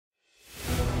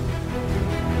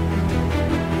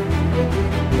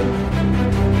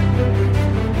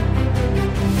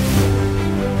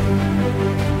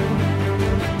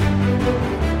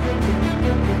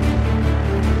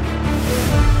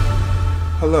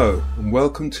Hello and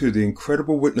welcome to the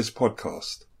Incredible Witness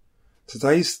podcast.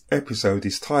 Today's episode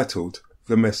is titled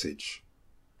The Message.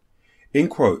 In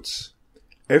quotes,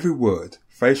 every word,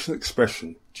 facial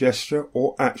expression, gesture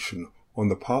or action on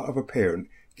the part of a parent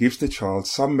gives the child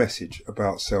some message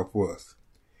about self-worth.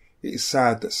 It is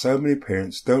sad that so many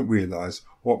parents don't realise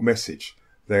what message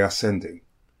they are sending.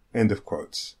 End of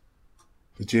quotes.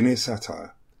 Virginia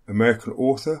Satir, American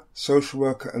author, social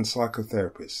worker and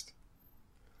psychotherapist.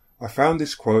 I found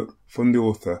this quote from the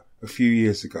author a few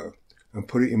years ago and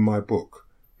put it in my book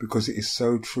because it is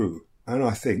so true and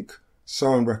I think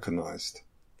so unrecognised.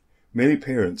 Many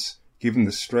parents, given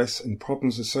the stress and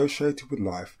problems associated with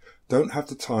life, don't have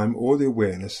the time or the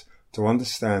awareness to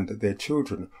understand that their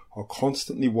children are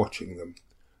constantly watching them,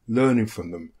 learning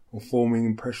from them and forming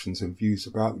impressions and views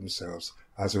about themselves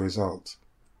as a result.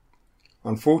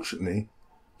 Unfortunately,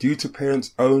 due to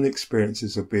parents' own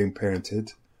experiences of being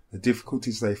parented, the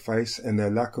difficulties they face and their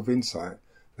lack of insight,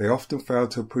 they often fail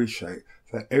to appreciate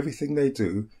that everything they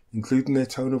do, including their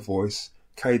tone of voice,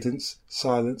 cadence,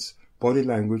 silence, body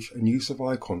language and use of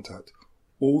eye contact,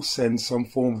 all send some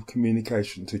form of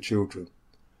communication to children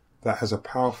that has a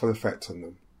powerful effect on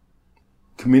them.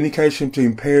 Communication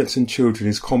between parents and children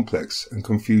is complex and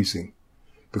confusing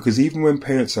because even when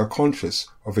parents are conscious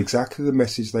of exactly the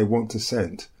message they want to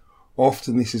send,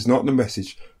 often this is not the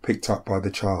message picked up by the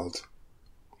child.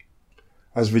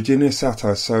 As Virginia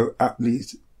Satir so aptly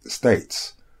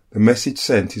states, the message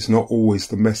sent is not always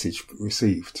the message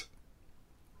received.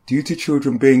 Due to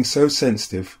children being so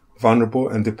sensitive, vulnerable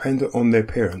and dependent on their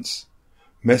parents,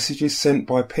 messages sent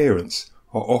by parents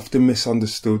are often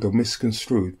misunderstood or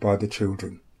misconstrued by the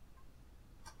children.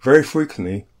 Very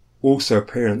frequently, also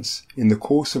parents, in the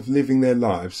course of living their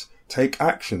lives, take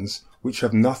actions which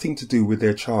have nothing to do with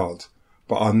their child,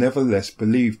 but are nevertheless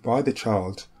believed by the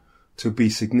child to be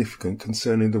significant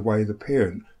concerning the way the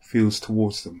parent feels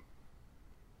towards them.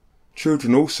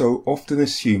 Children also often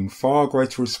assume far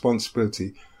greater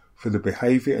responsibility for the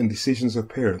behaviour and decisions of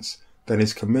parents than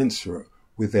is commensurate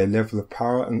with their level of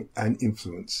power and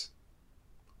influence.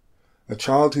 A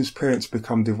child whose parents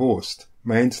become divorced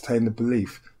may entertain the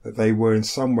belief that they were in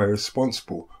some way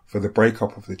responsible for the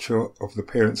breakup of the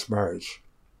parents' marriage.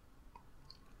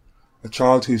 A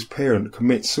child whose parent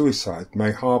commits suicide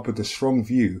may harbour the strong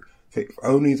view that if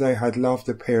only they had loved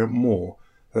the parent more,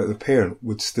 that the parent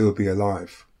would still be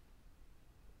alive.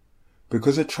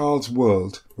 Because a child's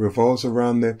world revolves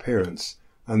around their parents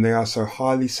and they are so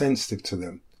highly sensitive to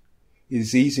them, it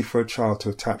is easy for a child to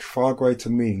attach far greater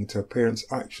meaning to a parent's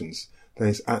actions than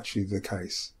is actually the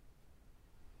case.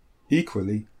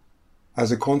 Equally,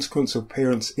 as a consequence of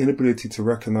parents' inability to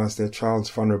recognise their child's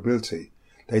vulnerability,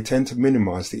 they tend to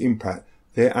minimise the impact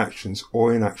their actions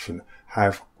or inaction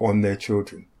have on their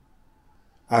children.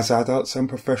 As adults and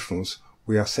professionals,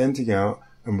 we are sending out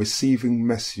and receiving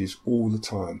messages all the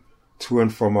time to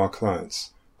and from our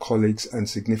clients, colleagues and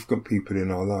significant people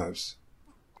in our lives.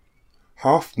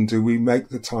 How often do we make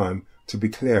the time to be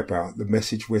clear about the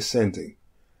message we're sending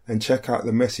and check out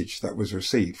the message that was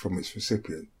received from its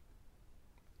recipient?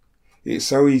 It is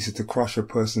so easy to crush a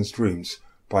person's dreams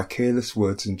by careless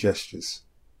words and gestures.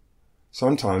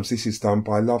 Sometimes this is done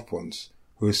by loved ones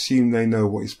who assume they know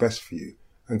what is best for you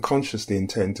and consciously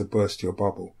intend to burst your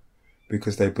bubble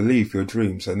because they believe your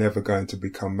dreams are never going to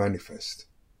become manifest.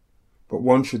 But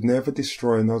one should never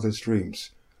destroy another's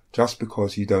dreams just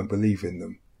because you don't believe in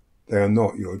them. They are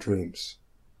not your dreams.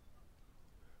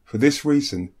 For this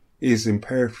reason, it is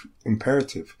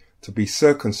imperative to be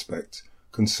circumspect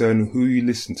concerning who you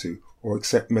listen to or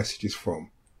accept messages from.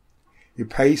 It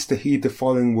pays to heed the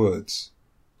following words.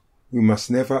 We must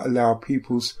never allow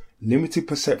people's limited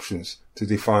perceptions to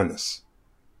define us.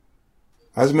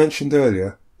 As mentioned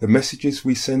earlier, the messages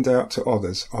we send out to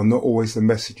others are not always the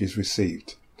messages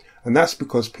received, and that's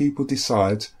because people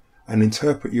decide and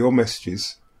interpret your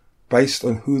messages based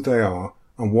on who they are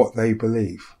and what they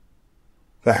believe.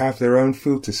 They have their own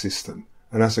filter system,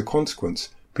 and as a consequence,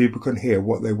 people can hear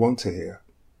what they want to hear.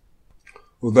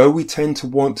 Although we tend to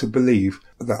want to believe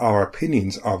that our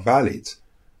opinions are valid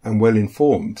and well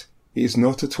informed, it is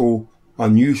not at all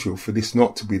unusual for this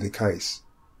not to be the case.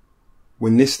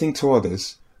 When listening to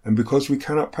others, and because we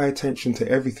cannot pay attention to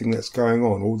everything that's going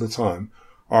on all the time,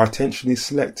 our attention is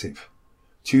selective,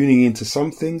 tuning into some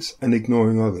things and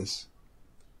ignoring others.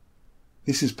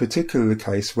 This is particularly the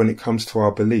case when it comes to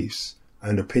our beliefs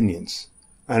and opinions,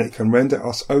 and it can render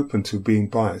us open to being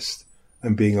biased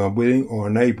and being unwilling or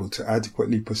unable to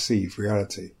adequately perceive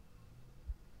reality.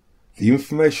 The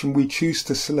information we choose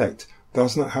to select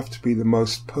does not have to be the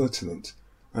most pertinent,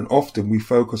 and often we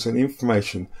focus on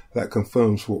information that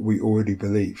confirms what we already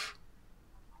believe.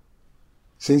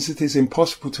 Since it is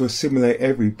impossible to assimilate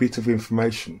every bit of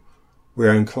information, we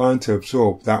are inclined to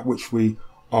absorb that which we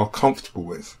are comfortable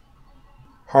with.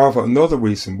 However, another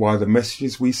reason why the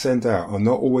messages we send out are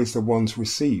not always the ones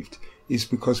received is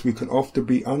because we can often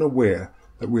be unaware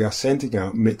that we are sending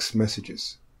out mixed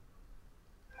messages.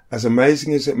 As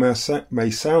amazing as it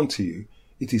may sound to you,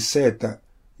 it is said that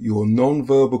your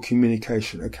non-verbal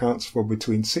communication accounts for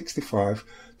between 65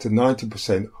 to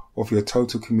 90% of your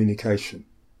total communication,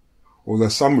 although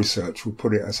some research will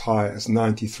put it as high as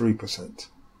 93%.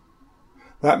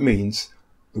 That means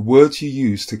the words you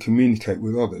use to communicate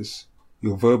with others,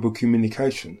 your verbal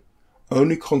communication,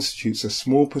 only constitutes a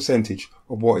small percentage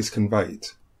of what is conveyed.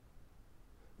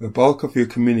 The bulk of your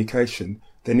communication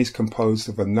then is composed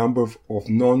of a number of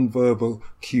non-verbal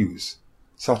cues,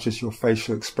 such as your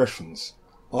facial expressions,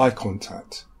 eye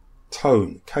contact,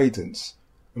 tone, cadence,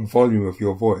 and volume of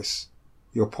your voice,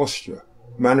 your posture,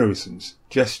 mannerisms,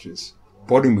 gestures,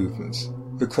 body movements,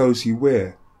 the clothes you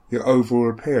wear, your overall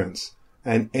appearance,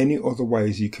 and any other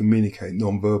ways you communicate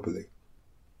non-verbally.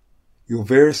 Your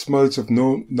various modes of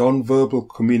non-verbal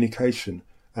communication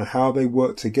and how they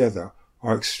work together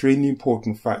are extremely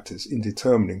important factors in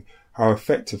determining how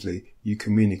effectively you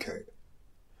communicate.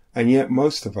 And yet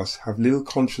most of us have little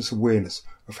conscious awareness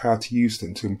of how to use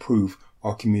them to improve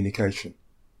our communication.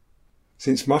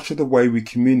 Since much of the way we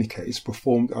communicate is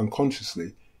performed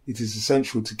unconsciously, it is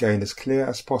essential to gain as clear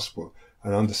as possible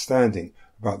an understanding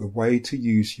about the way to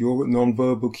use your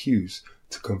non-verbal cues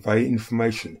to convey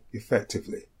information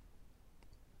effectively.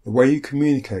 The way you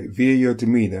communicate via your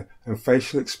demeanour and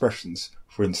facial expressions,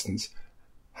 for instance,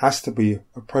 has to be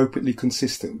appropriately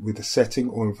consistent with the setting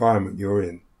or environment you're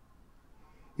in.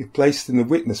 If placed in the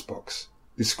witness box,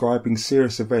 describing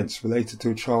serious events related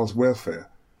to a child's welfare,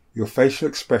 your facial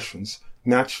expressions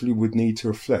naturally would need to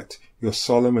reflect your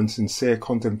solemn and sincere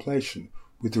contemplation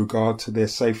with regard to their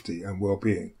safety and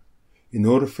well-being, in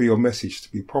order for your message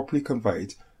to be properly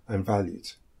conveyed and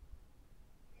valued.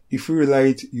 If you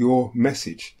relayed your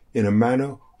message in a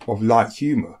manner of light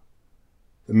humour,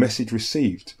 the message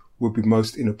received would be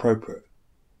most inappropriate,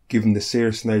 given the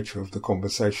serious nature of the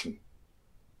conversation.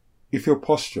 If your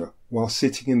posture while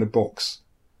sitting in the box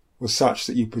was such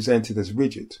that you presented as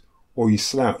rigid, or you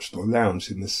slouched or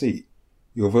lounged in the seat,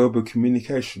 your verbal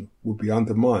communication would be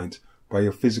undermined by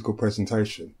your physical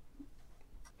presentation.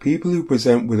 People who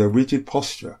present with a rigid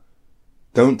posture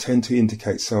don't tend to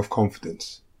indicate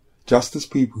self-confidence, just as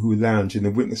people who lounge in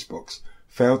the witness box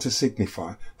fail to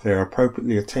signify they are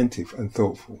appropriately attentive and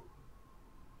thoughtful.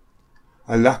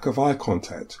 A lack of eye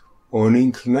contact or an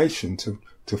inclination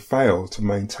to fail to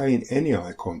maintain any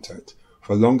eye contact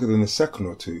for longer than a second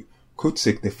or two could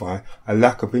signify a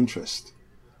lack of interest,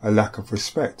 a lack of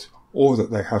respect, or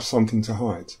that they have something to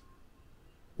hide.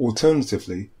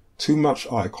 Alternatively, too much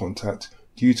eye contact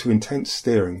due to intense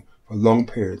staring for long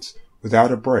periods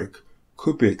without a break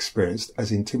could be experienced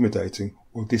as intimidating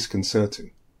or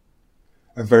disconcerting.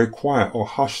 A very quiet or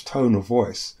hushed tone of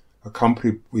voice,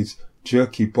 accompanied with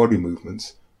jerky body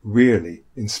movements, rarely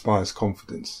inspires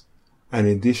confidence, and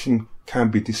in addition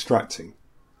can be distracting,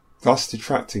 thus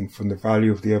detracting from the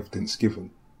value of the evidence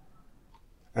given.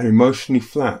 An emotionally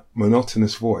flat,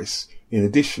 monotonous voice, in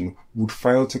addition, would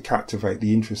fail to captivate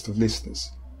the interest of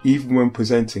listeners, even when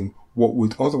presenting what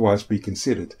would otherwise be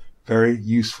considered very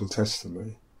useful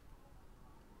testimony.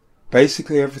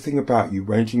 Basically everything about you,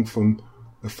 ranging from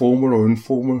the formal or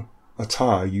informal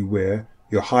attire you wear,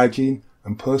 your hygiene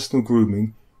and personal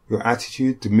grooming, your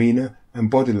attitude, demeanour and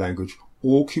body language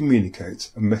all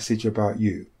communicates a message about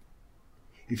you.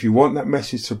 If you want that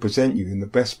message to present you in the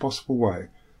best possible way,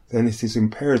 then it is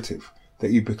imperative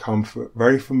that you become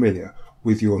very familiar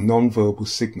with your non-verbal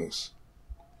signals,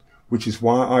 which is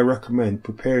why I recommend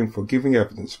preparing for giving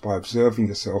evidence by observing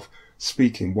yourself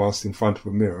speaking whilst in front of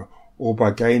a mirror, or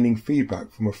by gaining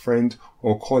feedback from a friend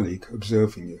or colleague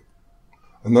observing you.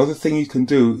 Another thing you can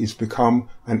do is become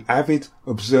an avid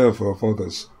observer of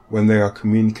others when they are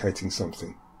communicating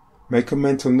something. Make a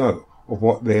mental note of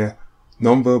what their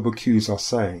non-verbal cues are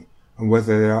saying and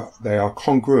whether they are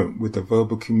congruent with the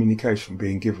verbal communication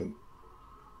being given.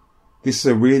 This is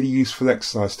a really useful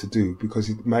exercise to do because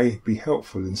it may be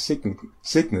helpful in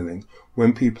signalling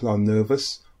when people are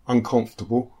nervous,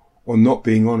 uncomfortable, or not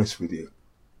being honest with you.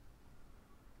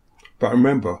 But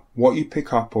remember, what you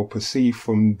pick up or perceive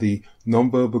from the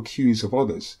non-verbal cues of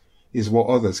others is what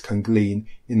others can glean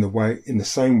in the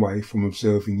same way from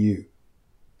observing you.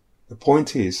 The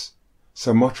point is,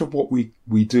 so much of what we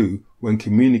do when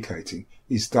communicating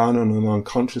is done on an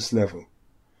unconscious level.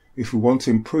 If we want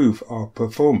to improve our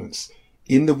performance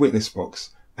in the witness box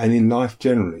and in life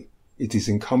generally, it is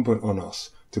incumbent on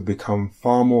us to become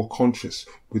far more conscious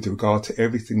with regard to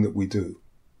everything that we do.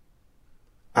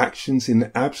 Actions in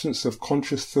the absence of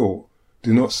conscious thought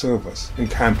do not serve us and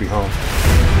can be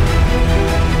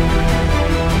harmful.